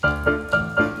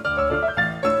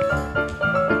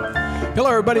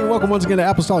everybody, and welcome once again to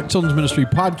Apostolic Children's Ministry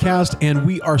Podcast. And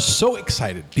we are so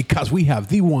excited because we have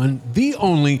the one, the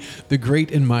only, the great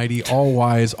and mighty,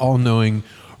 all-wise, all-knowing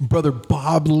Brother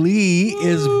Bob Lee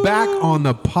is back on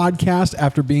the podcast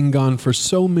after being gone for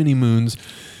so many moons.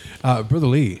 Brother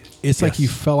Lee, it's like you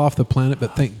fell off the planet,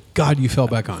 but thank God you fell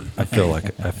back on. I feel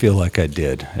like I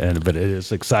did, but it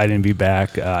is exciting to be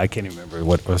back. I can't even remember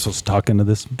what I was supposed to talk into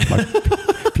this.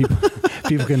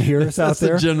 People can hear us out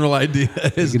there. That's the general idea.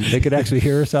 They could actually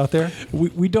hear us out there.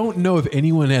 We don't know if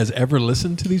anyone has ever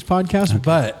listened to these podcasts,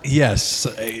 but yes.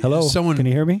 Hello, can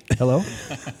you hear me? Hello.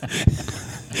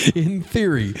 In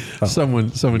theory, someone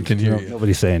can hear you.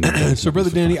 Nobody's saying anything. So,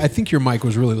 Brother Danny, I think your mic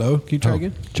was really low. Can you try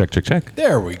again? Check.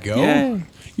 There we go. Yay.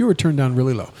 You were turned down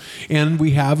really low. And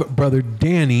we have Brother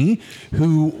Danny,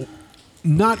 who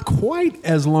not quite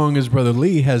as long as Brother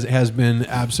Lee has been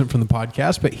absent from the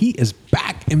podcast, but he is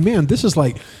back. And man, this is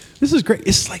great.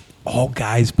 It's like all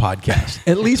guys podcast,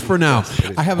 at least for now.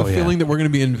 I have a feeling that we're going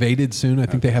to be invaded soon. I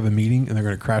think they have a meeting and they're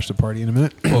going to crash the party in a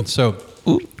minute. So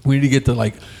we need to get to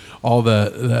like all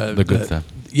the good stuff.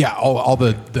 Yeah, all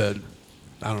the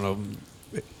I don't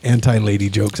know, anti-lady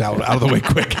jokes out of the way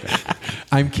quick.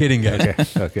 I'm kidding,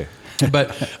 guys. Okay.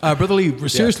 But Brother Lee,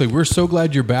 seriously, we're so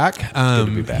glad you're back. Good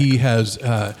to be back. He has.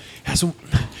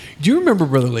 Do you remember,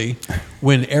 Brother Lee,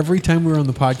 when every time we were on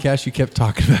the podcast, you kept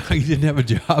talking about how you didn't have a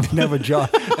job? Didn't have a job.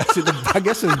 I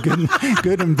guess it's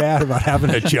good and bad about having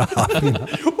a job. You know?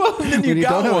 Well, then you when you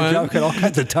got don't one. have a job, you got all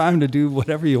kinds of time to do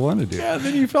whatever you want to do. Yeah,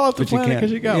 then you fell off the planet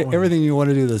because you got one. Everything you want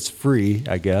to do that's free,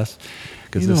 I guess.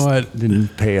 Because you know what?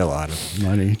 Didn't pay a lot of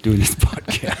money doing this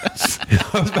podcast.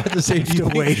 I was about to say, do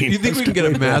you think we can get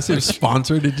a massive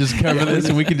sponsor to just cover this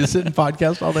and we can just sit and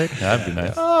podcast all day? That'd be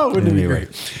nice. Oh, wouldn't it be great?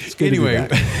 Anyway, to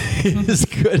it's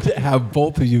good to have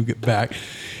both of you get back.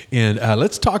 And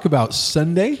let's talk about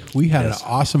Sunday. We had an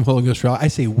awesome Holy Ghost rally. I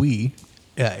say we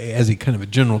as a kind of a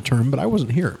general term, but I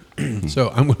wasn't here. So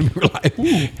I'm going to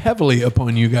rely heavily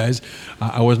upon you guys.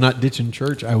 I was not ditching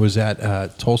church. I was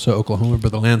at Tulsa, Oklahoma,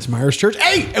 Brother Lance Myers Church.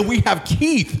 Hey, and we have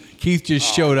Keith. Keith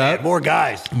just showed up. More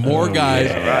guys. Guys.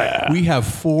 Yeah, right. We have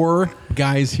 4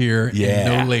 guys here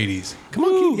and no ladies. Come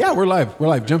on, Keith. Yeah, we're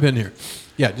live. Jump in here.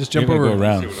 Yeah, just jump over. Go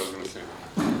around.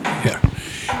 Yeah.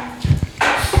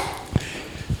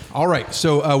 All right.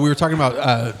 So we were talking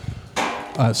about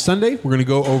Sunday. We're going to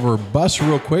go over bus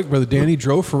real quick. Brother Danny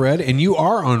drove for Red, and you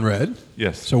are on Red.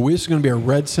 Yes. So this is going to be a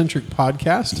Red-centric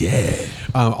podcast. Yeah.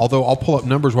 Although I'll pull up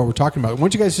numbers while we're talking about it. Why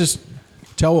don't you guys just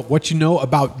tell what you know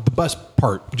about the bus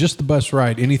part, just the bus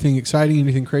ride. Anything exciting,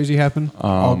 anything crazy happen?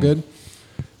 All good?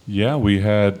 Yeah, we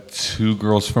had 2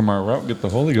 girls from our route get the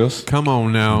Holy Ghost. Come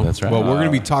on now. That's right. Well, we're going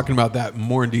to be talking about that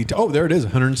more in detail. Oh, there it is,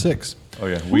 106. Oh,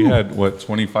 yeah. We had,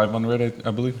 25 on Red,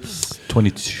 I believe?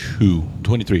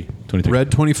 23.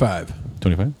 Red 25.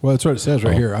 25? Well, that's what it says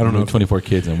right here. I don't know. 24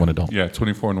 kids and 1 adult. Yeah,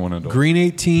 24 and 1 adult. Green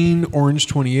 18, orange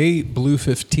 28, blue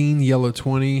 15, yellow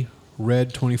 20,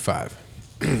 red 25.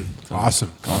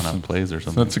 Awesome. Calling out plays or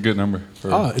something. That's a good number.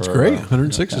 It's great.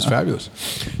 106 is fabulous.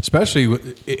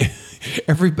 Especially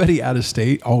everybody out of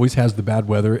state always has the bad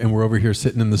weather, and we're over here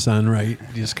sitting in the sun, right?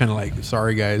 Just kind of like,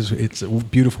 sorry, guys, it's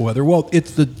beautiful weather. Well,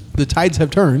 it's the tides have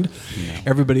turned. Yeah.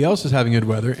 Everybody else is having good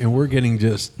weather, and we're getting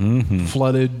just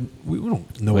flooded. We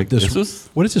don't know like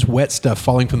what is this wet stuff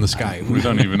falling from the sky? We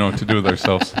don't even know what to do with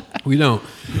ourselves. We don't.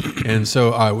 And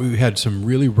so we had some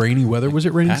really rainy weather. Was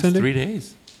it raining Past Sunday? 3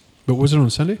 days. But was it on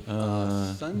Sunday?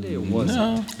 Sunday it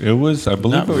wasn't. No. It was, I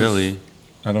believe Not it was. really.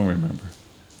 I don't remember.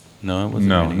 No, it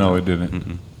wasn't. No, it didn't.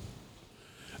 Mm-mm.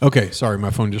 Okay, sorry,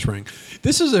 my phone just rang.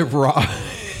 This is a raw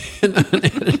and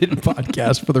unedited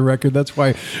podcast for the record. That's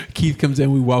why Keith comes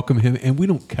in, we welcome him, and we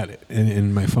don't cut it.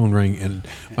 And my phone rang, and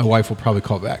my wife will probably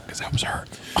call back because that was her.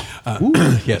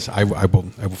 Yes, I will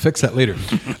fix that later.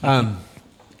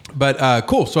 But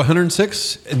cool. So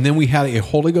 106, and then we had a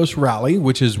Holy Ghost rally,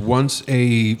 which is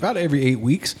about every 8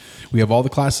 weeks. We have all the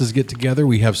classes get together.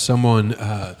 We have someone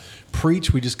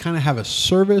preach. We just kind of have a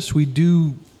service. We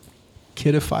do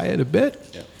kidify it a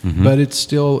bit, but it's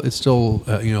still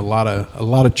a lot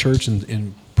of church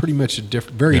and pretty much a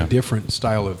very different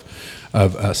style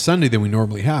of Sunday than we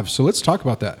normally have. So let's talk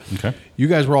about that. Okay. You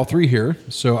guys were all 3 here,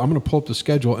 so I'm going to pull up the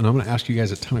schedule and I'm going to ask you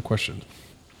guys a ton of questions.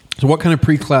 So what kind of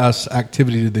pre-class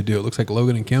activity did they do? It looks like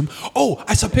Logan and Kim. Oh,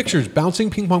 I saw pictures. Bouncing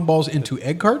ping pong balls into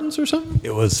egg cartons or something?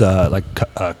 It was like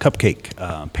cupcake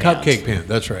pans. Cupcake pan,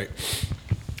 that's right.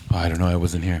 Oh, I don't know. I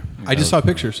wasn't here. I just saw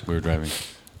pictures. We were driving.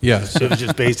 Yeah. So it was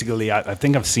just basically, I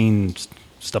think I've seen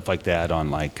stuff like that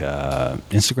on like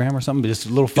Instagram or something. But just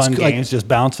little fun games, just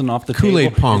bouncing off the Kool-Aid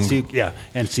table. pong.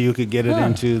 And so you could get it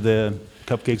into the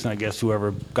cupcakes, and I guess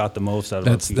whoever got the most out of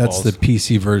That's it. the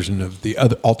PC version of the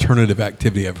other alternative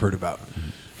activity I've heard about.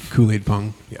 Kool-Aid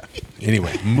Pong. Yeah.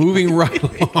 Anyway, moving right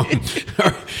along. All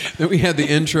right. Then we had the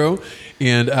intro.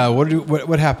 And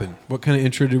what happened? What kind of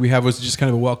intro did we have? Was it just kind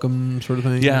of a welcome sort of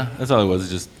thing? Yeah, that's all it was.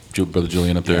 Just Brother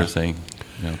Julian up there saying,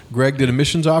 Greg did a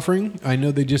missions offering. I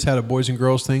know they just had a boys and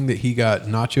girls thing that he got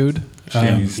nachoed.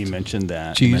 He mentioned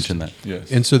that. Cheese. He mentioned that.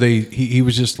 Yes. And so he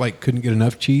was just like couldn't get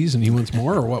enough cheese and he wants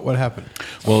more, or what happened?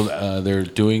 Well, they're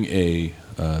doing the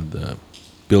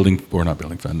building, or not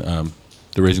building fund,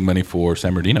 they're raising money for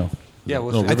San Bernardino. Yeah, it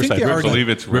was- no, I think Riverside. they I already- believe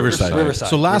it's Riverside. Riverside.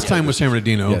 So last time was San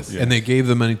Bernardino, Yes. and they gave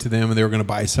the money to them, and they were going to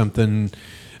buy something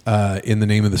in the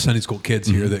name of the Sunday school kids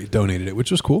here that donated it,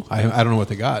 which was cool. I don't know what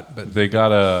they got, but They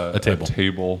got a table.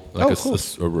 table. Like cool.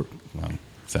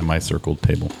 semi-circled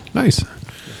table. nice.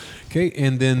 Okay,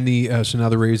 and then so now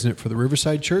they're raising it for the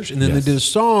Riverside Church, and then Yes. they did a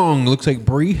song. Looks like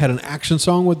Bree had an action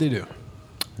song. What'd they do?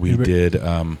 We did,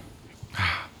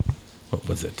 what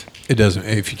was it? It doesn't.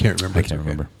 If you can't remember, I it's can't okay.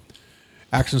 remember.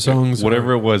 Action songs.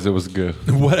 Whatever it was good.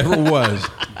 Whatever it was,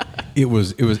 it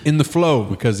was in the flow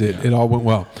because it all went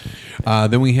well.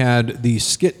 Then we had the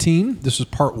skit team. This was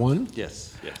part one.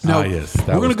 Yes, yes. Now, yes, that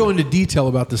we're going to was go into detail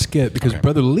about the skit because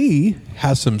Brother Lee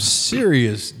has some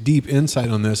serious, deep insight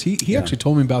on this. He actually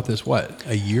told me about this,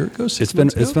 a year ago, 6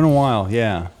 months ago? It's been a while,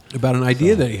 yeah. About an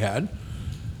idea that he had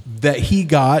that he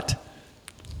got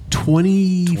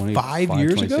 25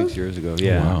 years ago 26 years ago,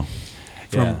 yeah. Wow.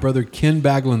 from Yeah. Brother Ken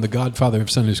Baglin, the godfather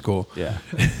of Sunday school. Yeah.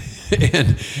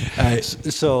 And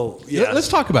So yeah. let's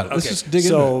talk about it. Let's just dig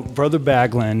into it. So Brother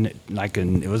Baglin,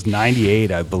 it was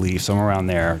 98, I believe, somewhere around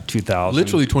there, 2000.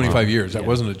 Literally 25 years. That Yeah,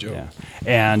 wasn't a joke. Yeah.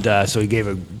 And so he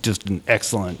gave just an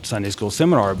excellent Sunday school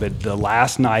seminar. But the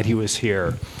last night he was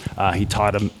here, he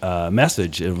taught a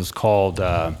message. It was called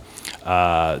the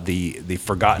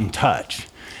Forgotten Touch.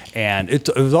 And it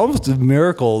was almost a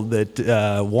miracle that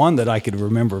that I could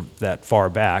remember that far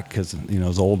back because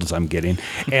as old as I'm getting.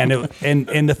 And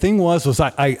and the thing was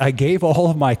I gave all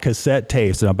of my cassette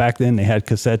tapes. Now back then they had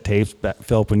cassette tapes.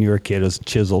 Phillip, when you were a kid, it was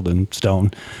chiseled in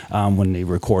stone when they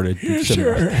recorded. Yeah,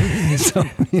 sure. So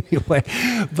anyway,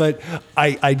 but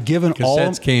I'd given all.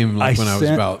 Cassettes came like when I was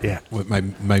about yeah. what,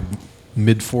 my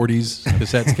mid 40s.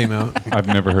 Cassettes came out. I've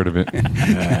never heard of it.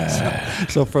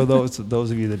 So for those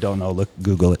of you that don't know,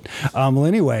 Google it. Well,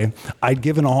 anyway, I'd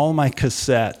given all my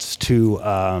cassettes to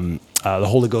the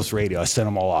Holy Ghost Radio. I sent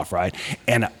them all off, right?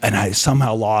 And I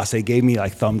somehow lost. They gave me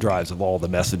like thumb drives of all the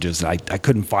messages, and I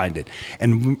couldn't find it.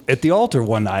 And at the altar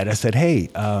one night, I said, "Hey,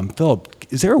 Phillip,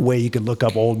 is there a way you could look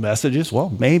up old messages?"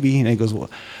 "Well, maybe." And he goes, "Well,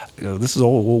 this is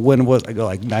old. Well, when was?" I go,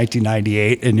 "Like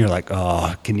 1998." And you're like,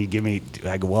 "Oh, can you give me?"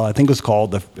 I go, "Well, I think it was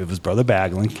called it was Brother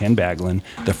Baglin, Ken Baglin,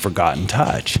 The Forgotten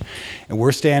Touch." And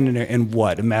we're standing there, in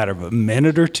a matter of a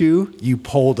minute or two, you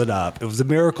pulled it up. It was a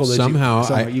miracle that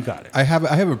Somehow you got it. I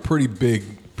have a pretty big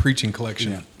preaching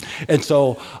collection. Yeah. And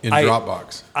so In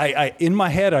Dropbox. I in my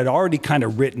head, I'd already kind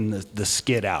of written the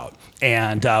skit out,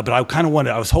 and but I kind of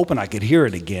I was hoping I could hear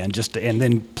it again, and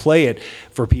then play it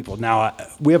for people. Now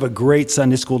we have a great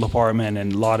Sunday school department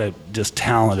and a lot of just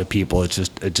talented people. It's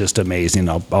just amazing.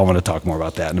 I want to talk more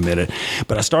about that in a minute.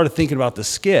 But I started thinking about the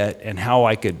skit and how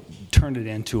I could turn it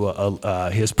into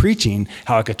his preaching,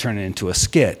 how I could turn it into a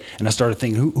skit. And I started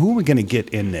thinking, who are we going to get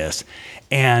in this?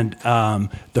 And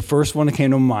the first one that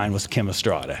came to mind was Kim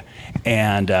Estrada.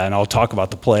 And I'll talk about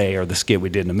the play or the skit we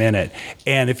did in a minute.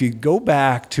 And if you go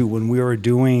back to when we were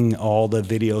doing all the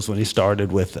videos when he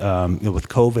started with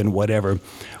COVID and whatever,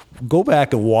 go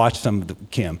back and watch some of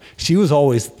Kim. She was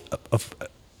always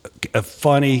a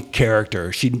funny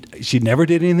character. She never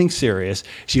did anything serious.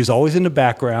 She was always in the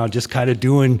background, just kind of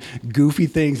doing goofy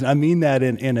things. And I mean that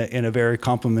in a very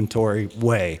complimentary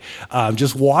way.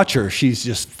 Just watch her. She's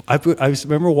just. I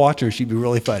remember watching her. She'd be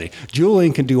really funny.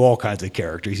 Julian can do all kinds of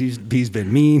characters. He's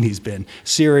been mean. He's been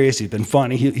serious. He's been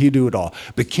funny. He do it all.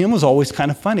 But Kim was always kind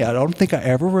of funny. I don't think I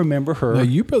ever remember her. Now,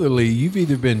 you, Brother Lee, you've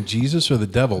either been Jesus or the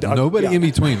devil. Nobody yeah. in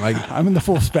between. Like I'm in the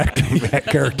full spectrum of that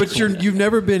character. But you've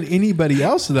never been anybody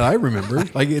else that I remember.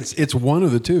 Like it's one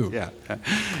of the two. Yeah.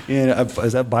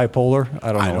 Is that bipolar?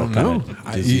 I don't know. I don't what know. kind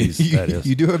of disease that is.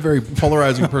 You do have very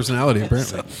polarizing personality,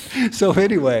 apparently. So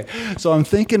anyway, so I'm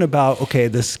thinking about, okay,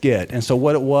 the skit. And so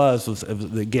what it was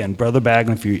again, Brother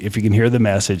Baglin, if you can hear the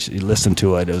message, you listen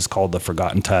to it. It was called The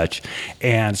Forgotten Touch.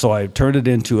 And so I turned it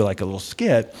into like a little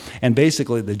skit. And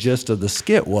basically the gist of the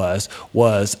skit was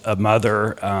a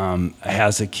mother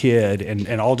has a kid,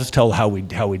 and I'll just tell how we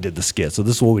did the skit. So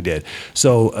this is what we did.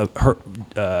 So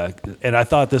and I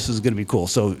thought this was going to be cool.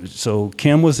 So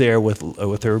Kim was there with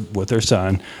her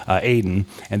son, Aiden,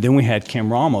 and then we had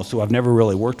Kim Ramos, who I've never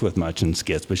really worked with much in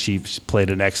skits, but she played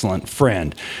an excellent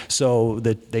friend. So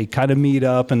that they kind of meet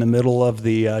up in the middle of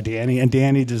the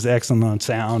Danny does excellent on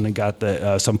sound and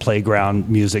got some playground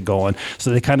music going.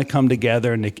 So they kind of come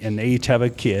together and they each have a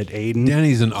kid, Aiden.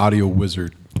 Danny's an audio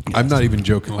wizard. I'm not even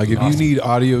joking. Like, if you need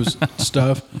audio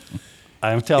stuff,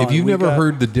 I'm telling you. If you've never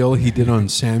heard the deal he did on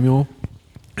Samuel,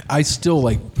 I still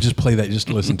just play that just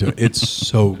to listen to it. It's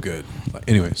so good.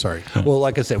 Anyway, sorry. Well,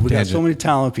 like I said, we got so many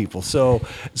talented people. So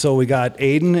we got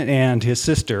Aiden and his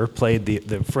sister played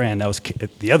the friend. That was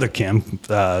the other Kim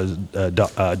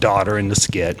daughter in the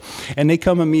skit. And they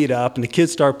come and meet up, and the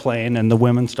kids start playing, and the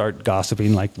women start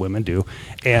gossiping like women do.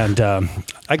 And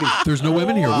there's no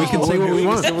women here. We can say what we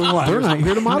want. They're not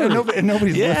here to moderate. And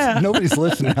nobody's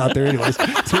listening out there, anyways.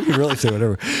 So we can really say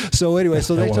whatever. So anyway,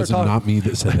 so they start talking. Not me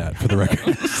that said that, for the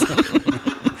record.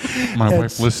 My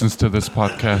wife listens to this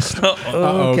podcast.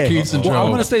 Okay. Keith's in well, trouble.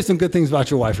 I'm going to say some good things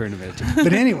about your wife here in a minute, too.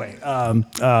 But anyway,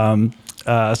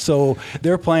 so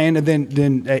they're playing, and then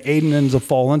Aiden ends up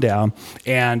falling down,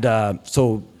 and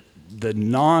so the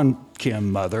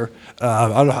non-Kim mother, I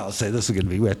don't know how to say this is going to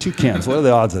be. We have two Kims. What are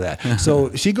the odds of that?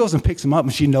 So she goes and picks him up,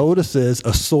 and she notices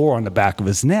a sore on the back of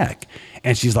his neck.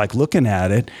 And she's like looking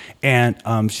at it,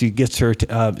 and she gets her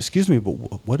to, excuse me, but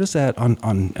what is that on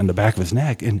the back of his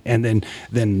neck? And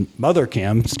then Mother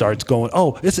Kim starts going,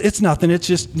 oh, it's nothing. It's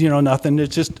just, nothing.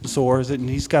 It's just sores. And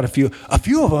he's got a few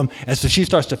of them. And so she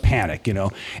starts to panic,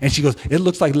 and she goes, it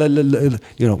looks like,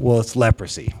 well, it's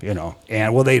leprosy,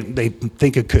 and well, they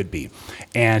think it could be.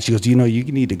 And she goes, you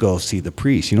need to go see the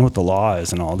priest. You know what the law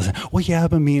is and all this. Well, yeah,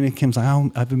 I've been meaning, Kim's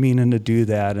like, I've been meaning to do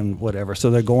that and whatever. So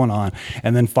they're going on.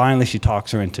 And then finally she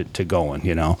talks her into going,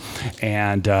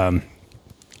 and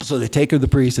so they take her to the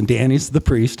priest, and Danny's the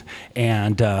priest,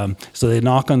 and so they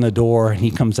knock on the door, and he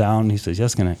comes out and he says,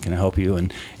 yes, can I help you?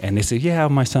 And they say, yeah,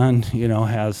 my son,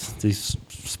 has these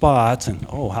spots, and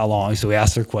how long? So we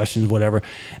ask their questions, whatever,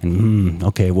 and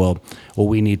okay, well,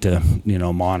 we need to,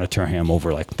 monitor him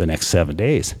over like the next 7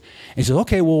 days. And he says,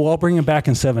 okay, well, I'll bring him back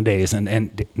in 7 days,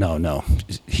 and no,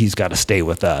 he's got to stay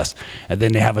with us. And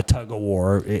then they have a tug of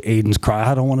war. Aiden's crying,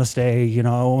 I don't want to stay,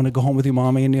 I want to go home with you,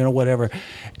 mommy, and whatever.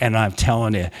 And I'm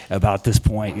telling you about this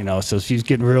point, so she's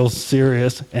getting real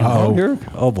serious. And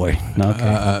oh boy,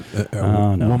 okay.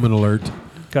 No. Woman alert.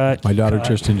 My daughter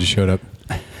Trystan just showed up.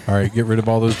 All right, get rid of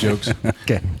all those jokes.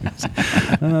 Okay, this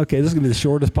is going to be the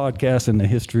shortest podcast in the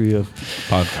history of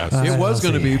podcasts. It was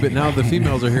going to be, but now the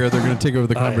females are here. They're going to take over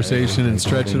the conversation and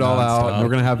stretch it all out. And we're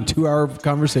going to have a 2-hour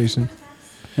conversation.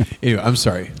 Anyway, I'm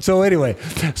sorry. So anyway,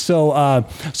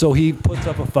 so he puts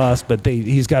up a fuss, but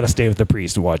he's got to stay with the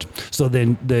priest and watch. So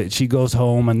then she goes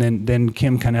home, and then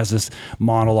Kim kind of has this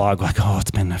monologue like, oh,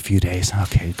 it's been a few days.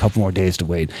 Okay, a couple more days to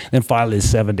wait. Then finally, the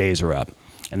 7 days are up.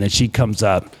 And then she comes,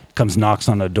 knocks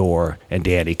on the door, and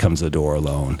Daddy comes to the door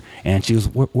alone. And she goes,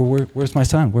 where's my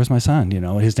son? Where's my son?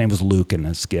 His name was Luke in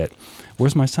the skit.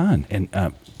 Where's my son? And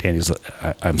Danny's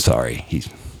like, I'm sorry.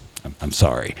 I'm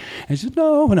sorry. And she says,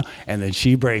 no. And then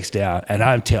she breaks down, and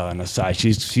I'm telling the side.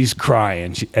 She's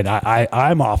crying, and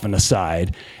I'm off on the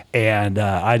side, and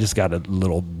I just got a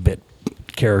little bit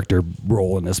character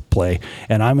role in this play,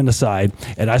 and I'm in the side,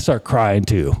 and I start crying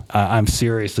too. I'm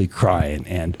seriously crying,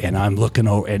 and I'm looking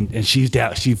over, and she's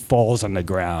down. She falls on the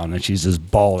ground, and she's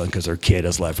just bawling because her kid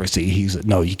has leprosy. He's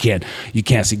no, you can't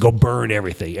see. Go burn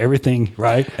everything,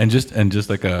 right? And just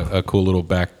like a cool little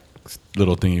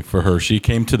thingy for her. She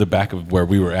came to the back of where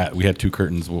we were at. We had two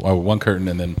curtains, one curtain,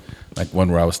 and then like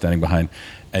one where I was standing behind.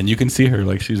 And you can see her,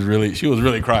 like she was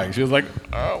really crying. She was like,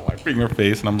 wiping her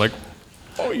face, and I'm like,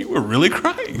 oh, you were really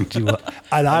crying.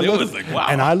 And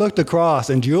I looked across,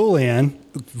 and Julian,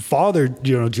 father,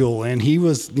 Julian, he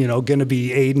was, going to be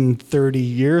Aiden 30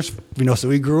 years, so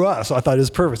he grew up. So I thought it was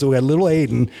perfect. So we had little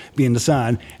Aiden being the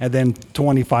son, and then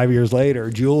 25 years later,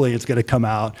 Julian's going to come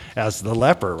out as the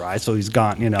leper, right? So he's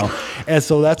gone, And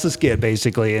so that's the skit,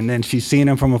 basically. And then she's seen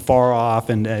him from afar off,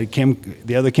 and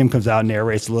the other Kim comes out and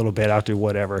narrates a little bit after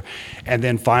whatever. And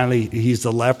then finally, he's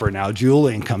the leper. Now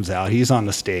Julian comes out. He's on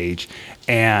the stage.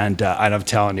 And I'm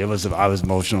telling you, I was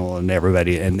emotional and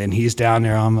everybody. And then he's down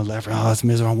there on the left. Oh, it's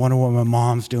miserable. I wonder what my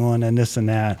mom's doing and this and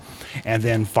that. And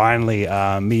then finally,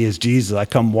 me as Jesus, I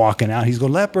come walking out. He's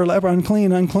going, leper,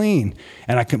 unclean.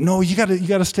 And I come, no, you got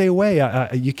to stay away.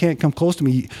 You can't come close to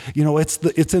me.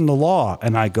 It's in the law.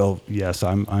 And I go, yes,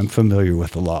 I'm familiar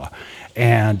with the law.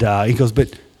 And he goes,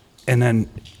 but and then,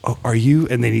 oh, are you?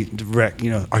 And then he direct,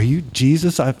 are you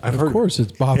Jesus? I've heard. Of course,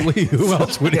 it's Bob Lee. Who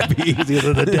else would it be? It's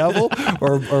either the devil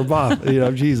or Bob,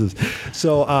 Jesus.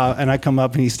 So, and I come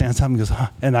up and he stands up and goes, huh?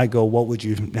 And I go, what would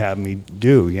you have me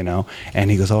do,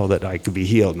 And he goes, oh, that I could be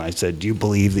healed. And I said, do you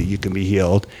believe that you can be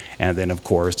healed? And then, of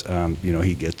course,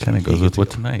 he gets. Kind of goes with what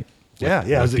tonight.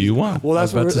 Yeah. What do you want? Well,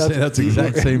 that's that's the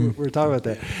exact same. We're talking about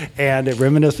that, and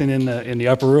reminiscing in the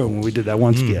upper room when we did that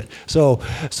one skit.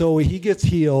 So he gets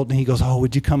healed, and he goes, "Oh,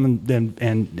 would you come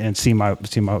and see my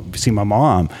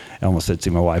mom?" I almost said see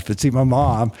my wife, but see my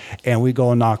mom. And we go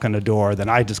and knock on the door. Then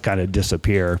I just kind of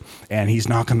disappear, and he's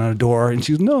knocking on the door, and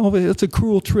she's, "No, but it's a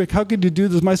cruel trick. How could you do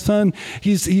this? My son,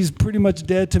 he's pretty much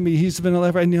dead to me. He's been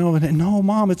alive, and no,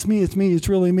 Mom, it's me, it's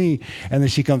really me." And then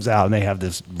she comes out, and they have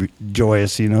this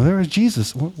joyous, there's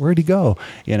Jesus, where'd he go?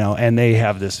 And they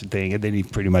have this thing, and then he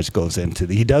pretty much goes into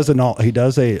he does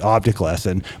a object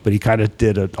lesson, but he kind of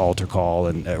did an altar call,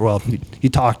 and he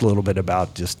talked a little bit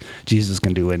about just Jesus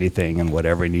can do anything and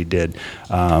whatever, and he did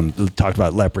talked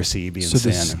about leprosy being so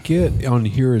sin. The skit on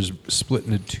here is split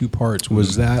into two parts.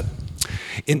 Was that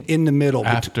in the middle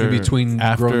between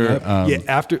growing up?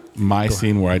 After my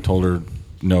scene where I told her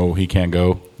no, he can't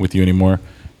go with you anymore,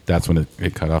 that's when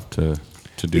it cut off to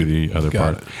do the other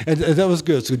part. And that was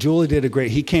good. So Julie did a great.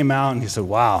 He came out and he said,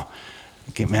 "Wow,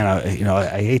 okay, man,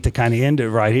 I hate to kind of end it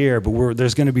right here, but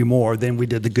there's going to be more." Then we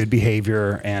did the good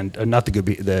behavior and not the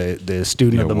the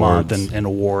student of the month and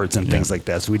awards and things like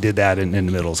that. So we did that in the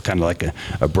middle. It's kind of like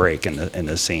a break in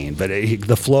the scene, but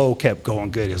the flow kept going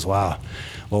good. He goes, "Wow."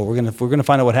 Well, we're gonna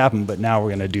find out what happened, but now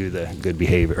we're gonna do the good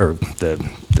behavior or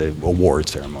the award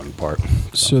ceremony part.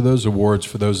 So those awards,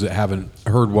 for those that haven't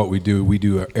heard what we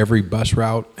do every bus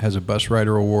route has a bus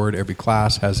rider award. Every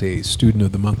class has a student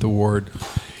of the month award,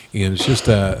 and it's just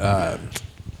a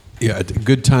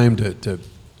good time to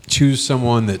choose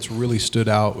someone that's really stood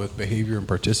out with behavior and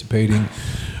participating.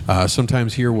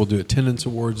 Sometimes here we'll do attendance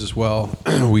awards as well.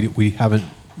 we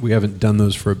haven't done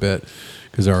those for a bit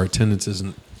because our attendance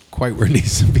isn't quite where it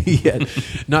needs to be yet.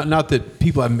 Not that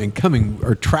people haven't been coming,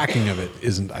 or tracking of it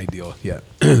isn't ideal yet.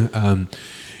 And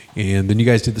then you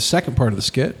guys did the second part of the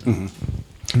skit. Mm-hmm.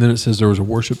 And then it says there was a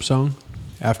worship song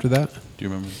after that. Do you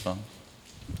remember the song?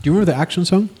 Do you remember the action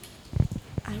song?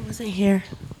 I wasn't here.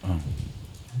 Oh.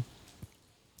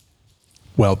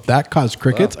 Well, that caused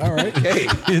crickets. Well, all right. Hey.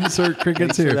 Insert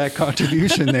crickets Thanks for here. that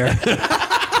contribution there.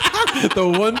 The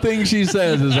one thing she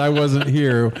says is I wasn't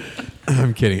here.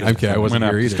 I'm kidding. I wasn't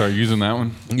here either. Start using that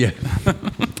one.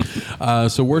 Yeah.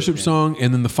 So worship song,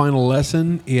 and then the final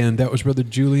lesson, and that was Brother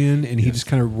Julian, and he just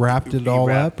kind of wrapped it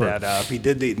all up. That up. He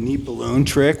did the neat balloon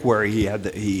trick where he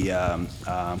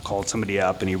called somebody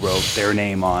up and he wrote their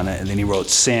name on it, and then he wrote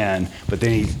sin, but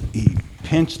then he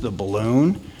pinched the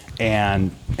balloon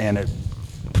and it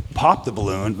popped the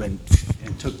balloon and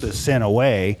took the sin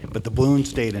away, but the balloon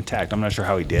stayed intact. I'm not sure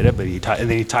how he did it, but and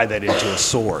then he tied that into a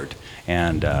sword,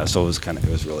 and so it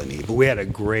was really neat. But we had a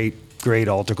great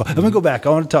altar call. I'm gonna go back. I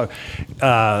want to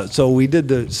talk. So we did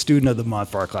the student of the month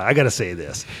for our class. I got to say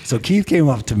this. So Keith came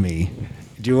up to me.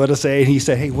 Do you want to say? And he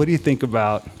said, "Hey, what do you think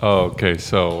about?" Oh, okay.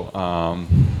 So,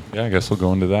 I guess we'll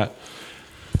go into that.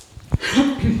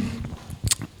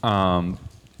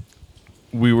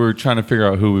 We were trying to figure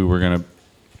out who we were gonna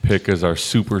pick as our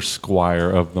super squire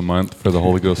of the month for the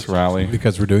Holy Ghost rally.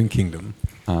 Because we're doing Kingdom.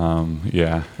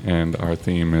 Yeah, and our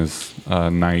theme is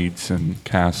knights and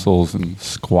castles and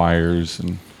squires,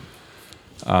 and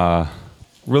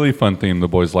really fun theme. The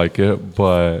boys like it,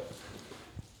 but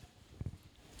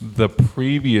the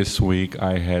previous week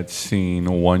I had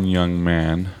seen one young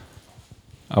man.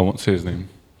 I won't say his name.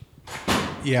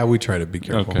 Yeah, we try to be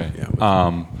careful. Okay.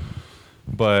 Yeah,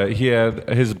 but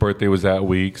his birthday was that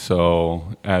week,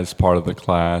 so as part of the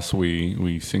class,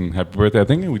 we sing happy birthday. I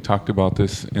think we talked about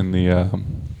this in the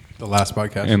last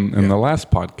podcast. In the last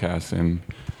podcast, and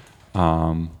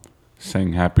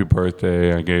sang happy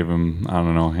birthday. I gave him, I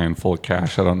don't know, a handful of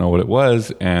cash. I don't know what it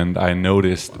was, and I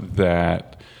noticed that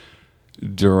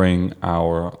during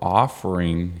our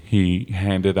offering, he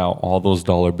handed out all those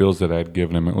dollar bills that I'd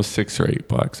given him. It was $6 or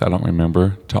 $8, I don't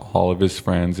remember, to all of his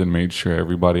friends, and made sure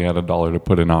everybody had $1 to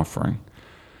put in offering.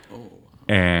 Oh.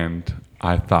 And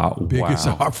I thought, biggest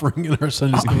wow. offering in our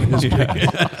Sunday school history.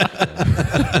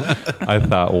 I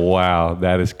thought, wow,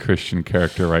 that is Christian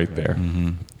character right there.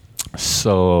 Mm-hmm.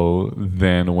 So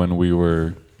then when we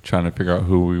were trying to figure out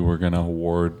who we were going to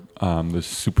award the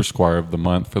Super Squire of the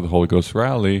Month for the Holy Ghost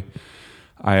Rally,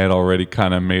 I had already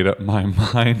kind of made up my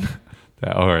mind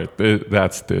that, all right,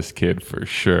 that's this kid for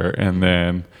sure. And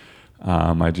then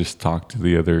I just talked to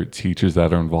the other teachers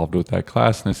that are involved with that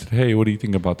class, and I said, hey, what do you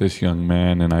think about this young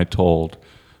man? And I told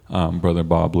Brother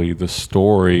Bob Lee the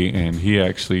story, and he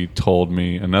actually told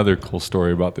me another cool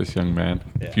story about this young man.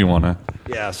 If you want to.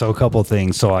 Yeah, so a couple of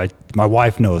things. So my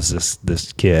wife knows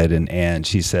this kid, and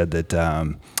she said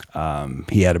that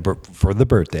he had for the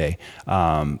birthday.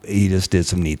 He just did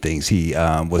some neat things. He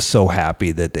was so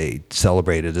happy that they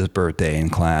celebrated his birthday in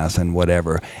class and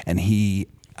whatever. And he,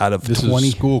 out of This 20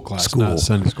 is school class, not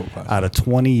Sunday school class. Out of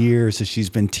 20 years that she's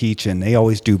been teaching, they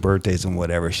always do birthdays and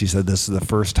whatever. She said this is the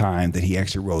first time that he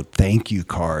actually wrote thank you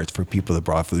cards for people that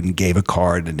brought food and gave a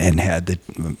card and had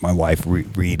my wife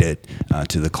read it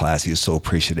to the class. He was so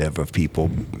appreciative of people,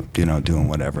 doing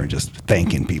whatever and just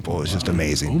thanking people. It was just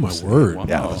amazing. Oh my word!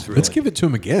 Yeah, it was really, Let's give it to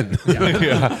him again.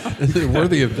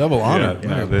 Worthy of double honor.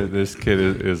 This kid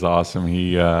is awesome.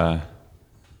 He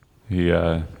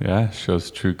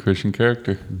shows true Christian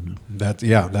character.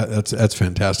 That's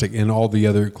fantastic. And all the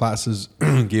other classes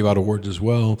gave out awards as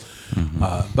well.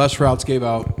 Bus routes gave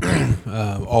out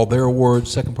all their awards.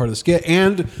 Second part of the skit,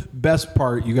 and best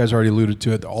part, you guys already alluded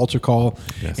to it, the altar call.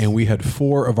 Yes. And we had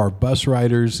 4 of our bus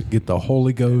riders get the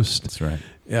Holy Ghost. That's right.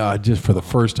 Yeah, just for the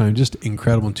first time, just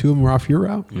incredible. And 2 of them were off your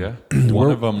route. Yeah, one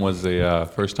of them was a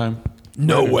first time.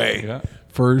 No way. Yeah.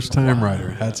 First time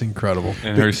rider. That's incredible.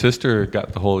 And her sister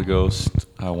got the Holy Ghost,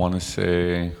 I want to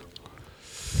say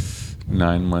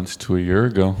 9 months to a year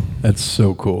ago. That's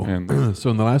so cool. And so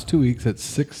in the last 2 weeks, that's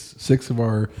six of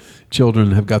our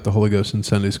children have got the Holy Ghost in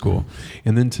Sunday school.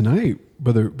 And then tonight,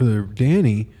 Brother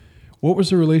Danny, what was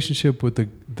the relationship with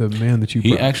the man that you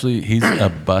brought? He's a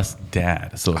bus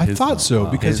dad. So I thought so,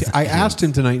 because I asked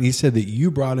him tonight, and he said that you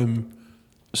brought him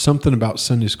something about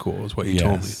Sunday school is what he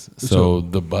told me. So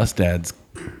the bus dads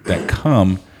that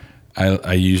come,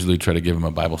 I usually try to give them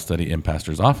a Bible study in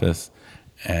pastor's office,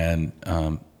 and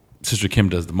Sister Kim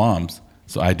does the moms,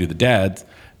 so I do the dads.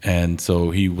 And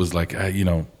so he was like,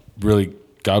 really,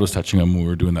 God was touching him when we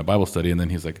were doing that Bible study, and then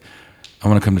he's like, I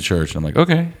want to come to church. And I'm like,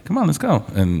 okay, come on, let's go.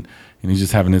 And he's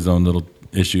just having his own little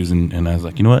issues, and I was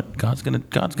like, you know what, God's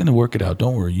gonna work it out.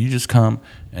 Don't worry, you just come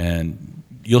and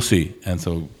you'll see. And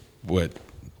so what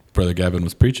Brother Gavin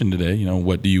was preaching today,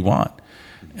 what do you want?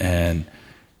 And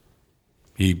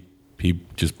he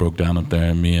just broke down up there,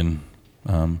 and me and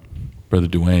Brother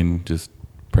Dwayne just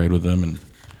prayed with him,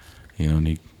 and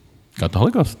he got the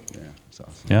Holy Ghost. Yeah, that's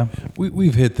awesome. Yeah.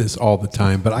 We've hit this all the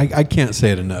time, but I can't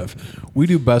say it enough. We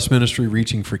do bus ministry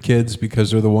reaching for kids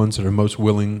because they're the ones that are most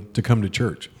willing to come to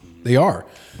church. They are.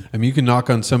 I mean, you can knock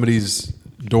on somebody's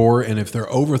door, and if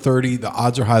they're over 30, the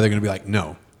odds are high they're going to be like,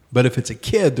 no. But if it's a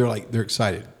kid, they're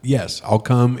excited. Yes, I'll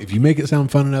come. If you make it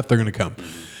sound fun enough, they're going to come.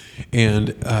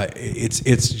 And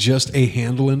it's just a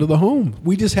handle into the home.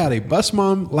 We just had a bus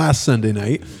mom last Sunday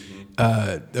night,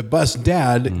 a bus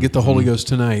dad get the Holy Ghost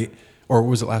tonight, or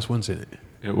was it last Wednesday night?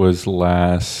 it was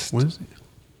last Wednesday.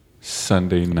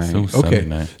 Sunday night. So Sunday Okay,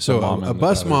 night. so mom a and the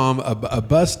bus daughter. mom, a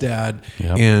bus dad,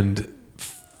 Yep. and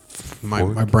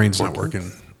my brain's not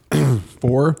working.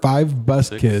 4, 5 bus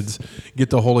kids get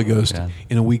the Holy Ghost Yeah.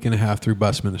 in a week and a half through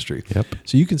bus ministry. Yep.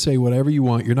 So you can say whatever you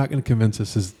want. You're not going to convince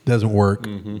us this doesn't work.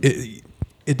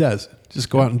 It does. Just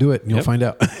go out and do it, and you'll Yep. find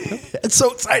out. It's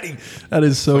so exciting. That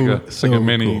is so It's like a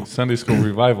mini cool. Sunday school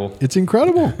revival, It's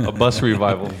incredible. a bus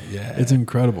revival. Yeah, it's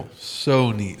incredible.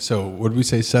 So neat. So what did we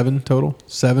say? 7 total?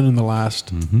 7 in the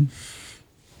last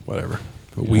whatever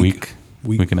a Week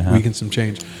and a half. week and some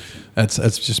change. That's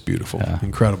just beautiful. Yeah.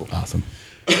 Incredible. Awesome.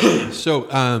 So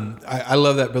I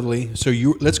love that, Brother Lee. So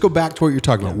let's go back to what you're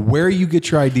talking about. Where you get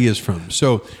your ideas from.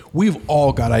 So we've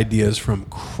all got ideas from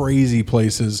crazy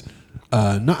places.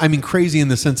 Crazy in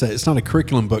the sense that it's not a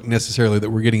curriculum book necessarily that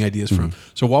we're getting ideas from.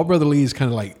 So while Brother Lee is kind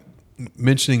of like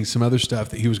mentioning some other stuff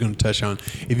that he was going to touch on,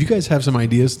 if you guys have some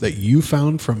ideas that you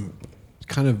found from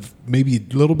kind of maybe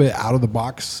a little bit out of the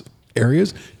box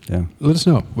areas, let us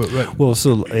know. Well,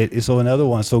 so another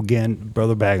one. So again,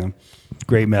 Brother Bagham,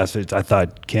 great message. I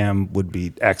thought Kim would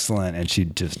be excellent, and she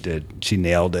just did. She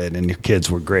nailed it, and your kids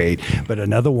were great. But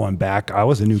another one back, I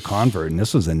was a new convert, and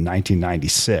this was in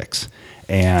 1996.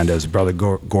 And as Brother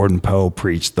Gordon Poe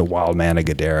preached the Wild Man of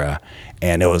Gadara,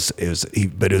 and it was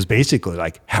basically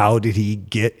like, how did he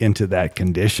get into that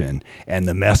condition? And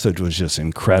the message was just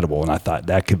incredible, and I thought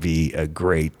that could be a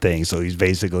great thing. So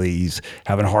he's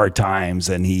having hard times,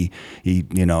 and he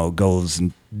goes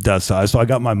and does so. So I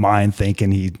got my mind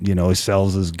thinking he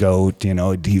sells his goat.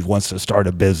 He wants to start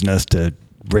a business to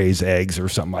raise eggs or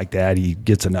something like that. He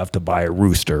gets enough to buy a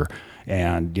rooster.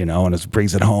 And, and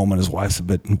brings it home, and his wife said,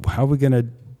 but how are we going to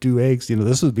two eggs.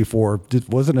 This was before, it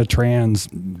wasn't a trans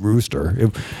rooster,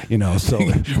 so.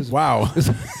 Wow.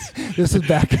 This is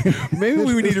back. Maybe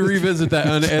we would need to revisit that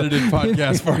unedited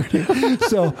podcast part.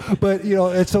 So, but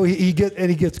and so he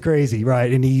gets crazy,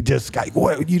 right? And he just got,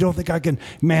 what, you don't think I can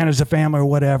manage the family or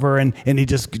whatever? And he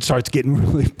just starts getting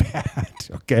really bad.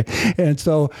 Okay. And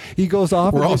so he goes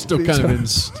off. We're all still kind of in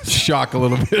shock a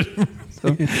little bit.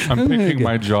 I'm picking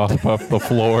my jaw off the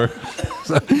floor.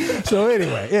 So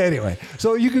anyway,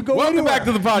 so you could go. Welcome anywhere. back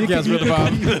to the podcast, Brother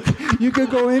Bob. You could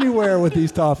go anywhere with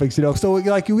these topics, So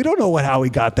like, we don't know how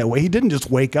he got that way. He didn't just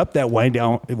wake up that way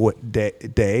down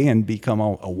day and become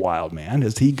a wild man.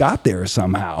 He got there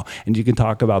somehow, and you can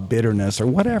talk about bitterness or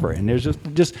whatever. And there's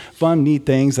just fun, neat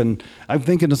things. And I'm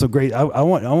thinking it's a great.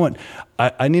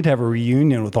 I need to have a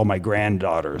reunion with all my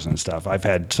granddaughters and stuff. I've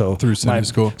had through Sunday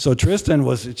school. So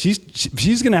Trystan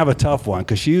she's going to have a tough one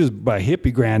because she was my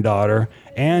hippie granddaughter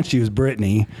and she was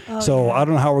Brittany. I don't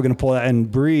know how we're going to pull that. And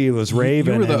Bree was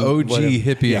Raven. You were the OG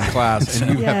hippie in class,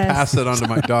 and you have passed it on to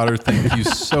my daughter. Thank you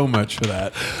so much for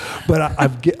that. But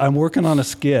I'm working on a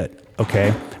skit.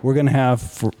 Okay, we're gonna have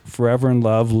Forever in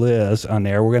Love Liz on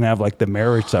there. We're gonna have like the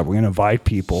marriage stuff. We're gonna invite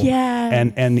people. Yeah.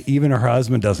 And even her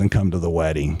husband doesn't come to the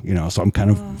wedding. So I'm kind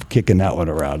of kicking that one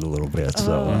around a little bit.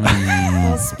 So.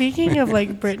 Well, speaking of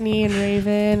like Brittany and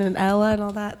Raven and Ella and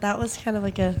all that, that was kind of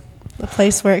like a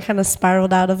place where it kind of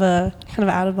spiraled out of a kind of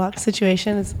out of box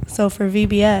situation. So for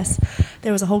VBS,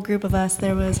 there was a whole group of us.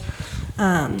 There was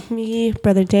me,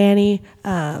 Brother Danny,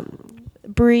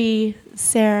 Bree,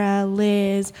 Sarah,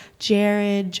 Liz,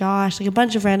 Jared, Josh, like a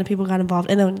bunch of random people got involved.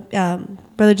 And then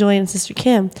Brother Julian and Sister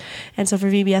Kim. And so for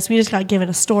VBS, we just got given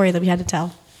a story that we had to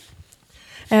tell.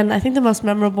 And I think the most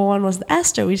memorable one was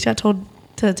Esther. We just got told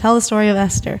to tell the story of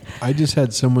Esther. I just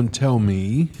had someone tell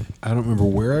me, I don't remember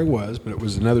where I was, but it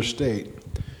was another state.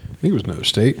 I think it was another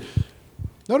state.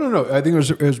 No. I think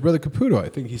it was Brother Caputo. I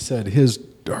think he said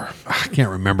I can't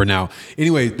remember now.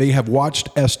 Anyway, they have watched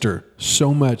Esther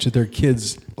so much that their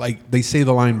kids, like, they say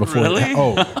the line before. Really?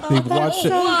 They've watched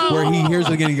it where he hears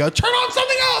it again. He goes, turn on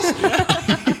something else.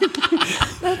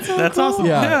 That's cool. awesome.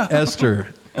 Yeah,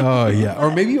 Esther. Oh, yeah. Or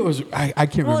maybe it was, I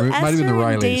can't remember. It might have been the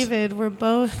Esther and Rileys. David were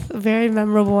both very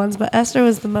memorable ones, but Esther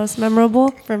was the most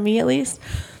memorable, for me at least,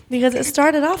 because it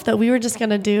started off that we were just going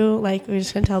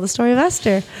to tell the story of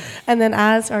Esther. And then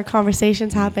as our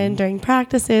conversations happened during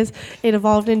practices, it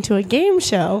evolved into a game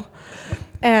show.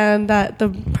 And that the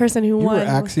person who You won... were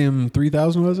Axiom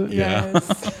 3000, was it? Yes.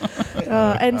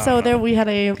 And so there we had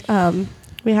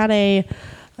a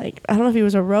like, I don't know if he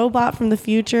was a robot from the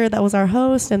future that was our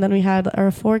host, and then we had our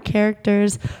 4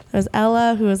 characters. There was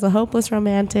Ella, who was the hopeless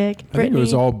romantic. I think it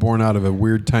was all born out of a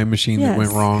weird time machine that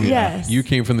went wrong. Yes. You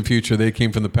came from the future, they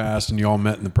came from the past, and you all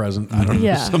met in the present. I don't know.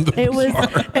 Yeah, Something it was,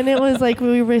 bizarre. and it was like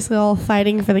we were basically all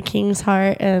fighting for the king's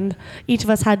heart, and each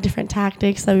of us had different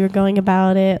tactics that we were going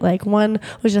about it. Like, one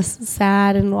was just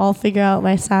sad, and we'll all figure out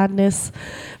my sadness.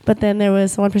 But then there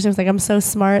was one person who was like, I'm so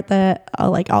smart that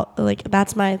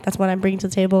that's what I'm bringing to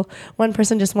the table. One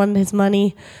person just wanted his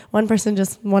money. One person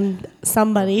just wanted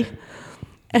somebody.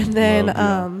 And then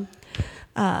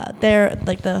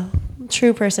the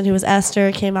true person, who was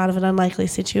Esther, came out of an unlikely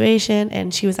situation,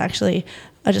 and she was actually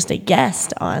just a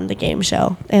guest on the game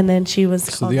show. And then she was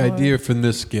So the idea from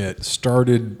this skit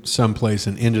started someplace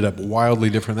and ended up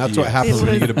wildly different. That's what happens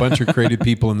when you get a bunch of creative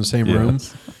people in the same room.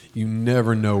 You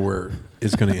never know where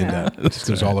it's going to end up. It just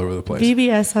goes all over the place.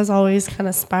 VBS has always kind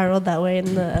of spiraled that way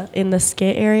in the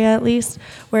skit area, at least,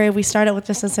 where we start out with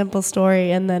just a simple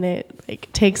story, and then it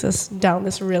takes us down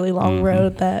this really long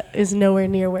road that is nowhere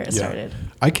near where it started.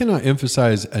 I cannot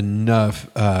emphasize enough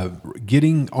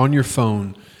getting on your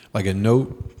phone like a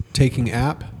note-taking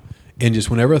app, and just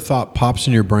whenever a thought pops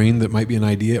in your brain that might be an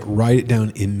idea, write it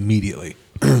down immediately.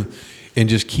 And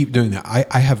just keep doing that.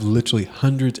 I have literally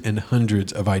hundreds and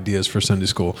hundreds of ideas for Sunday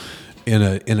school in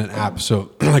an app.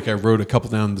 So like I wrote a couple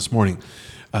down this morning,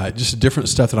 just different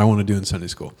stuff that I want to do in Sunday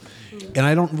school. And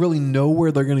I don't really know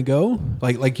where they're going to go.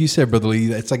 Like you said, Brother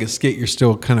Lee, it's like a skit you're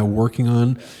still kind of working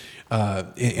on.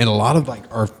 And a lot of like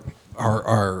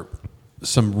our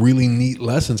some really neat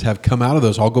lessons have come out of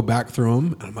those. I'll go back through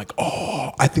them and I'm like,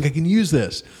 oh, I think I can use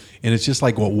this. And it's just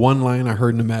like one line I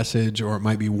heard in a message, or it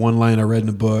might be one line I read in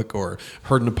a book or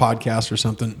heard in a podcast or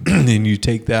something. And you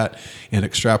take that and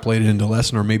extrapolate it into a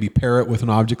lesson, or maybe pair it with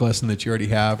an object lesson that you already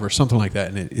have or something like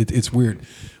that. And it's weird,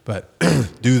 but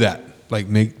do that. Like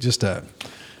make just a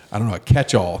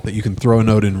catch-all that you can throw a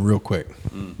note in real quick.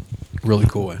 Really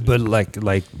cool way. But like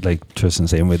Trystan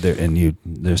saying,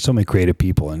 there's so many creative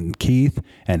people, and Keith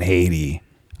and Haiti,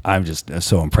 I'm just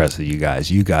so impressed with you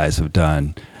guys. You guys have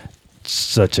done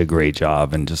such a great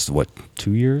job. And just,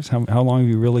 2 years? How long have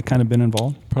you really kind of been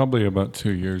involved? Probably about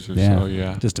 2 years or so,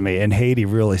 yeah. Just amazing. And Haiti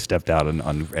really stepped out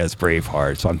on as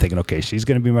Braveheart. So I'm thinking, okay, she's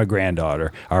going to be my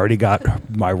granddaughter. I already got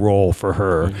my role for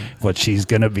her, but she's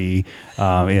going to be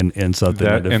in something.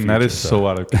 That is so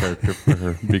out of character for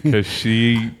her because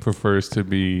she prefers to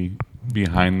be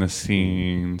behind the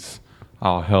scenes.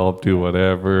 I'll help, do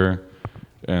whatever.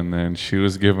 And then she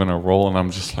was given a role, and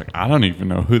I'm just like, I don't even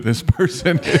know who this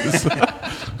person is.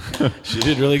 She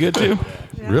did really good too.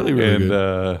 Yeah. Really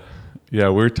good.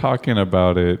 We're talking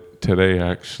about it today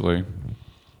actually,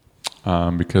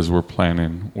 because we're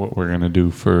planning what we're gonna do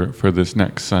for this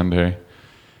next Sunday,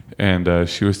 and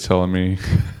she was telling me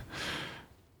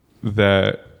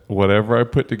that whatever I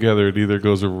put together, it either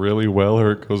goes really well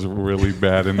or it goes really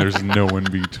bad, and there's no in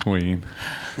between.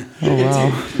 Oh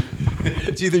wow!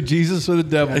 It's either Jesus or the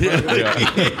devil.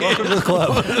 Welcome to the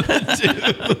club.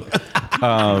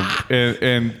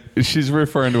 And she's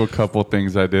referring to a couple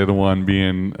things I did. One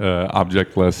being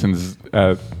object lessons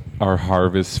at our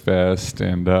Harvest Fest,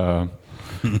 and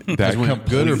that went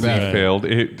good or bad? failed.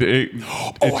 It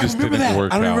just didn't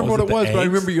work I don't remember out. what it was, but I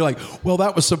remember you're like, well,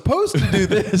 that was supposed to do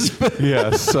this.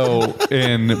 Yeah. So,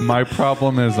 and my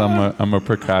problem is I'm a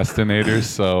procrastinator,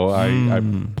 so I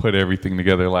put everything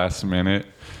together last minute,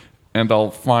 and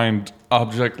I'll find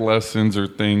object lessons or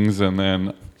things, and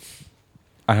then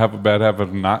I have a bad habit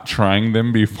of not trying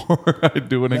them before I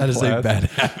do it in class. That is a bad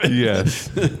habit. Yes.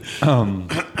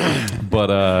 But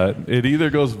it either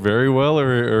goes very well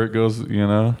or it goes, one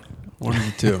of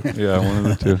the two. yeah, one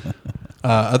of the two.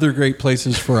 Other great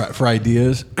places for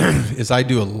ideas is I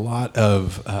do a lot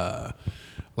of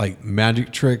like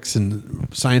magic tricks and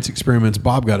science experiments.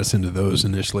 Bob got us into those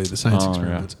initially, the science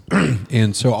experiments. Yeah.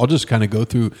 And so I'll just kind of go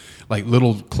through like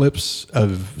little clips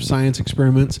of science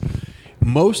experiments.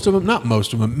 Most of them, not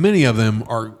most of them, many of them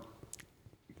are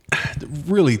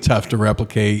really tough to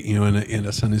replicate, in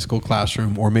a Sunday school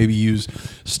classroom, or maybe use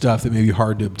stuff that may be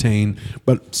hard to obtain.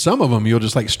 But some of them, you'll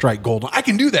just like strike gold. I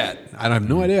can do that. I have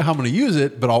no idea how I'm going to use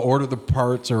it, but I'll order the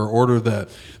parts or order the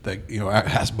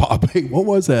ask Bob, hey, what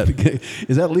was that?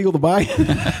 Is that legal to buy?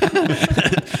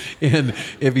 And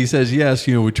if he says yes,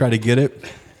 we try to get it.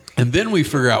 And then we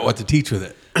figure out what to teach with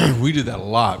it. We do that a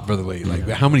lot, Brother Lee. Like,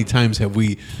 how many times have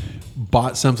we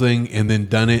bought something and then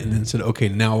done it and then said, okay,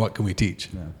 now what can we teach?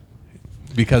 Yeah.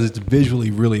 Because it's visually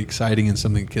really exciting and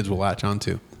something kids will latch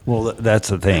onto. Well, that's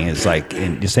the thing. It's like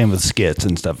the same with skits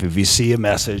and stuff. If you see a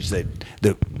message that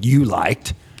you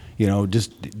liked,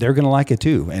 just they're going to like it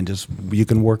too. And just you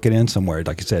can work it in somewhere.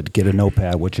 Like I said, get a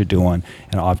notepad, what you're doing,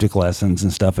 and object lessons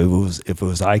and stuff. If it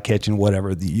was eye catching,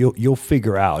 whatever, you'll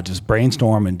figure out. Just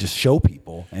brainstorm and just show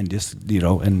people, and just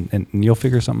and you'll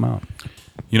figure something out.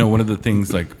 One of the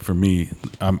things, like for me,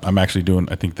 I'm actually doing,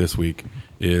 I think this week,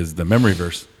 is the memory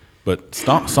verse, but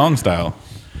song style.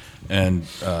 And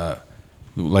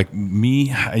like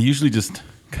me, I usually just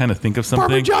kind of think of something.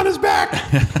 Farmer John is back.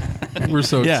 We're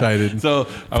so excited. So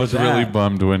I was really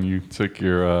bummed when you took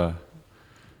your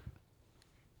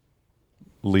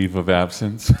leave of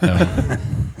absence.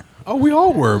 Oh, we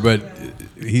all were, but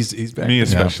he's back. Me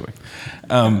especially.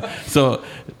 So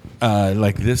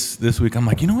like this week, I'm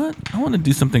like, you know what? I want to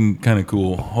do something kind of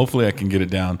cool. Hopefully I can get it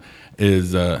down.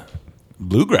 Is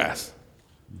bluegrass.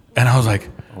 And I was like,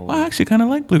 well, I actually kind of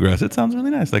like bluegrass. It sounds really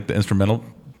nice, like the instrumental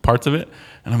parts of it.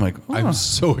 And I'm like, oh. I'm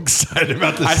so excited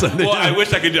about this Sunday. Well, I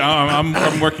wish I could.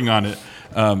 I'm working on it.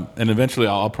 And eventually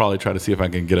I'll probably try to see if I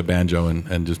can get a banjo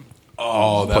and just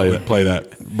play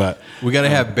that. But we got to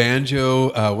have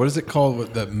banjo. What is it called?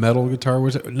 What, the metal guitar?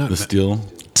 Was it not the steel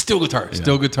guitar? Yeah.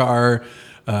 Steel guitar.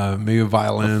 Maybe a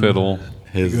violin, a fiddle,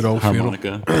 his good old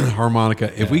harmonica.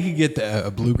 Harmonica. If we could get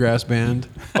a bluegrass band.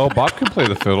 Oh, Bob can play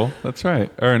the fiddle. That's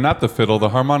right. Or not the fiddle, the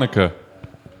harmonica.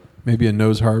 Maybe a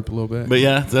nose harp a little bit. But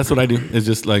yeah, that's what I do. Is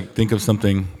just like think of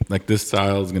something like this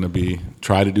style is going to be.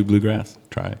 Try to do bluegrass.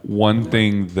 Try it. One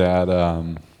thing that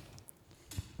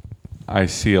I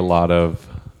see a lot of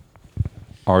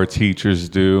our teachers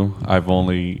do. I've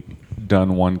only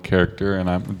done one character,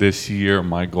 and this year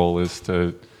my goal is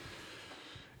to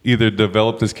either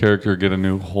develop this character or get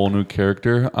a whole new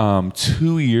character.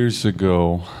 2 years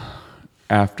ago,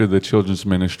 after the children's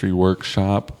ministry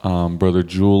workshop, Brother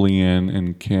Julian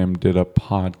and Kim did a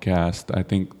podcast. I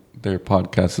think their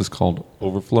podcast is called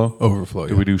Overflow. Overflow.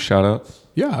 Did we do shout outs?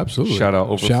 Yeah, absolutely. Shout out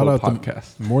Overflow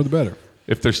podcast. The more the better.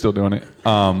 If they're still doing it.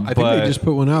 I think they just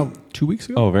put one out 2 weeks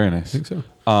ago. Oh, very nice. I think so.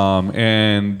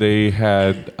 And they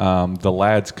had the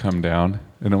lads come down,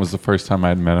 and it was the first time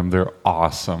I'd met them. They're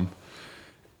awesome.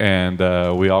 And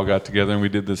we all got together and we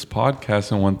did this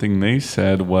podcast. And one thing they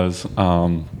said was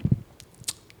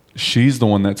she's the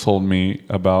one that told me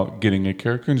about getting a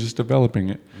character and just developing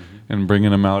it and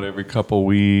bringing them out every couple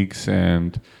weeks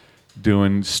and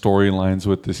doing storylines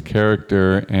with this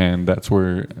character. And that's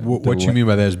where What you mean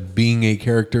by that is being a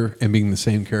character and being the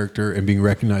same character and being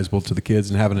recognizable to the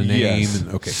kids and having a name. Yes.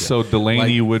 And, okay. So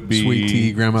Delaney Like would be Sweet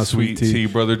Tea, Grandma Sweet Tea.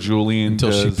 Brother Julian Until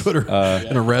does, she put her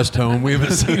in a rest home. We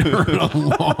haven't seen her in a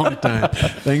long time.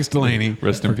 Thanks, Delaney.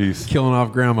 Rest in peace. Killing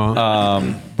off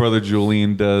Grandma. Brother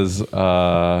Julian does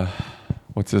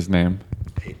what's his name?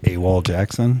 AWOL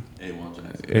Jackson.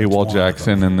 AWOL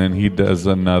Jackson, and then he does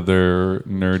another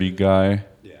nerdy guy.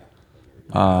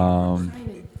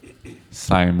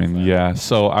 Simon, yeah.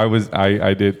 So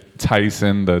I did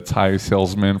Tyson, the Thai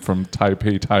salesman from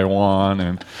Taipei, Taiwan,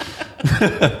 and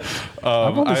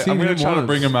I'm only seen going him to try to once.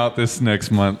 bring him out this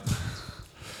next month.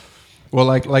 Well,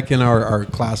 like in our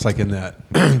class, like in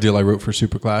that deal I wrote for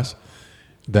Superclass,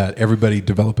 that everybody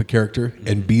develop a character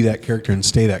and be that character and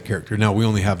stay that character. Now, we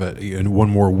only have one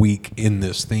more week in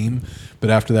this theme, but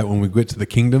after that, when we get to the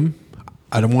kingdom,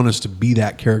 I don't want us to be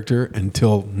that character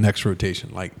until next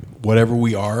rotation. Like, whatever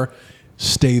we are,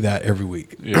 stay that every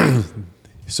week. Yeah.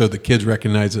 So the kids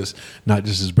recognize us not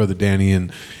just as Brother Danny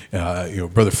and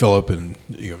Brother Phillip and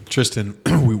Trystan.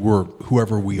 We were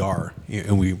whoever we are,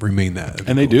 and we remain that.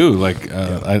 And they do. Like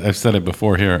I've said it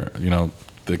before here.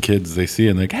 The kids, they see it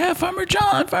and they're like, hey, Farmer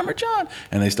John,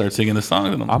 and they start singing the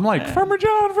song. And I'm like, Farmer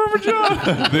John.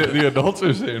 the adults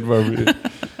are saying Farmer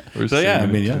John. so yeah, I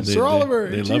mean, yeah, Sir Oliver,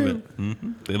 they it's love you. it.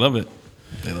 Mm-hmm. They love it.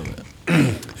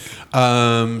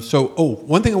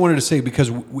 One thing I wanted to say,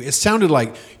 because it sounded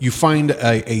like you find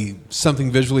a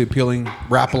something visually appealing,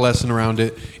 wrap a lesson around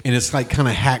it, and it's like kind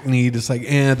of hackneyed. It's like,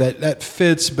 that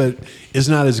fits, but it's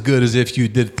not as good as if you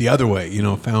did it the other way.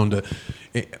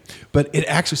 But it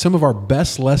actually, some of our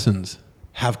best lessons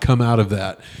have come out of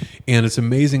that, and it's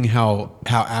amazing how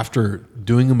after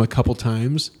doing them a couple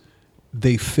times,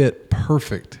 they fit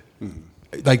perfect.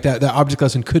 Like that object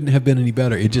lesson couldn't have been any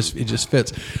better. It just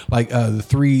fits. Like the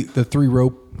three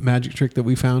rope magic trick that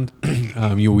we found.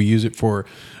 We use it for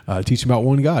teaching about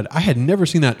one God. I had never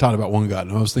seen that taught about one God,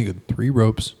 and I was thinking 3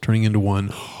 ropes turning into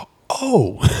one.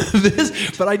 Oh,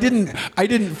 but I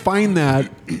didn't find that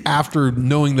after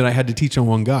knowing that I had to teach on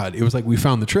one God. It was like we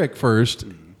found the trick first,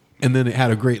 and then it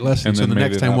had a great lesson. And so then the made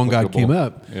next it time one God applicable. came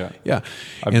up, Yeah.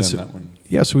 I've done that one.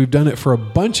 Yeah, so we've done it for a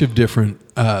bunch of different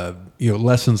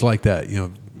lessons like that.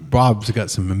 Bob's got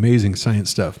some amazing science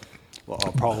stuff. Well,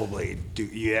 I'll probably do.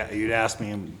 Yeah, you'd ask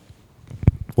me.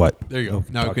 What? There you go.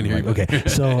 Now I can hear you. Okay,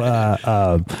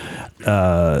 so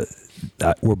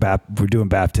we're doing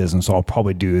baptism, so I'll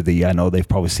probably do the. I know they've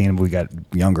probably seen. We got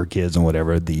younger kids and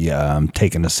whatever. The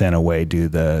taking the sin away, do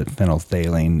the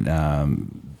phenolphthalein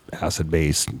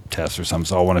acid-base test or something.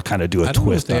 So I want to kind of do a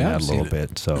twist on that a little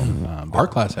bit. So Our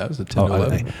class has a 10 to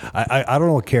 11. I don't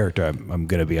know what character I'm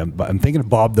going to be. I'm thinking of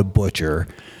Bob the Butcher.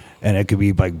 And it could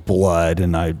be like blood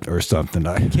or something.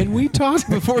 Can we talk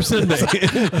before Sunday?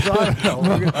 I'm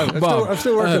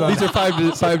still working on These are 5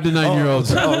 to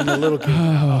 9-year-olds. Oh, the little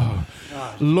kid.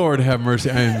 Lord have mercy.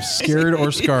 I am scared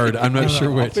or scarred. I'm not sure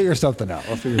I'll which. figure something out.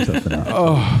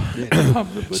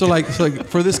 So like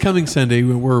for this coming Sunday,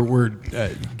 we're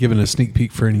giving a sneak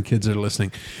peek for any kids that are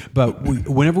listening. But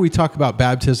whenever we talk about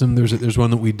baptism, there's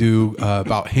one that we do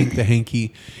about Hank the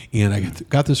Hanky, and I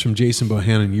got this from Jason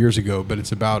Bohannon years ago. But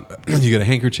it's about you get a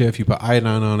handkerchief, you put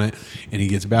iodine on it, and he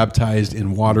gets baptized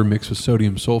in water mixed with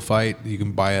sodium sulfite. You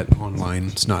can buy it online;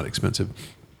 it's not expensive.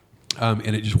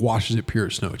 And it just washes it pure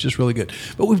as snow. It's just really good.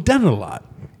 But we've done it a lot,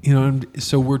 and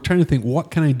so we're trying to think, what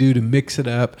can I do to mix it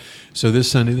up? So this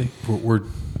Sunday, I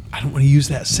don't want to use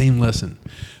that same lesson.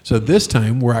 So this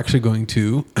time, we're actually going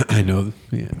to, I know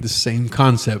the same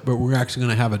concept, but we're actually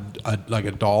going to have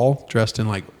a doll dressed in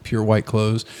like pure white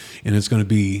clothes, and it's going to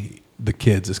be the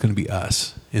kids. It's going to be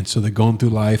us. And so they're going through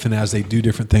life, and as they do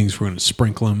different things, we're going to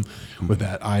sprinkle them with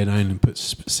that iodine and put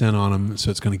scent on them. So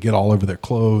it's going to get all over their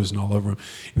clothes and all over them.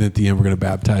 And at the end, we're going to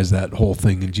baptize that whole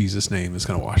thing in Jesus' name. It's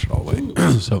going to wash it all away.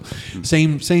 So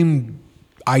same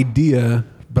idea,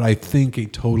 but I think a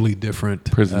totally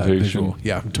different Presentation. visual.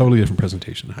 Yeah, totally different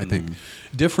presentation, I think.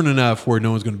 Different enough where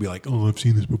no one's going to be like, oh, I've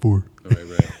seen this before. Right.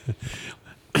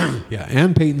 Yeah,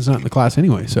 and Peyton's not in the class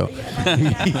anyway, so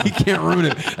he can't ruin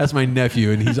it. That's my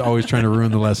nephew, and he's always trying to ruin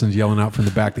the lessons, yelling out from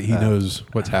the back that he knows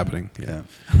what's happening. Yeah.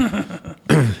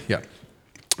 Yeah.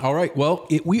 All right, well,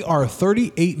 we are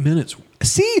 38 minutes.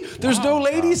 See, there's no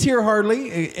ladies here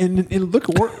hardly, and look,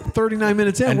 we're 39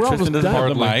 minutes in. And we're Tristan almost doesn't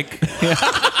done. like.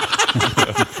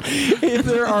 If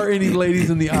there are any ladies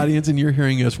in the audience and you're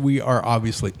hearing us, we are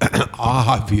obviously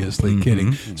obviously kidding.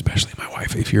 Especially my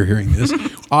wife, if you're hearing this.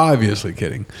 Obviously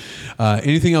kidding.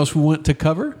 Anything else we want to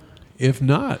cover? If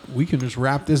not, we can just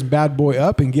wrap this bad boy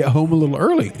up and get home a little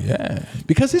early. Yeah.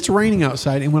 Because it's raining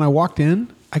outside, and when I walked in,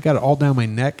 I got it all down my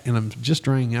neck, and I'm just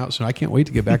drying out, so I can't wait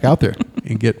to get back out there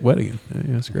and get wet again. Yeah,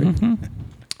 that's great.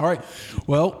 All right.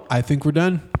 Well, I think we're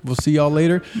done. We'll see y'all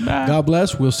later. Bye. God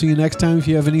bless. We'll see you next time. If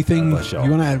you have anything you bless y'all.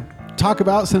 want to talk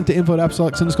about, send it to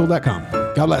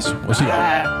info@apostolicsundaySchool.com. God bless. We'll see y'all.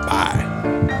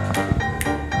 Bye.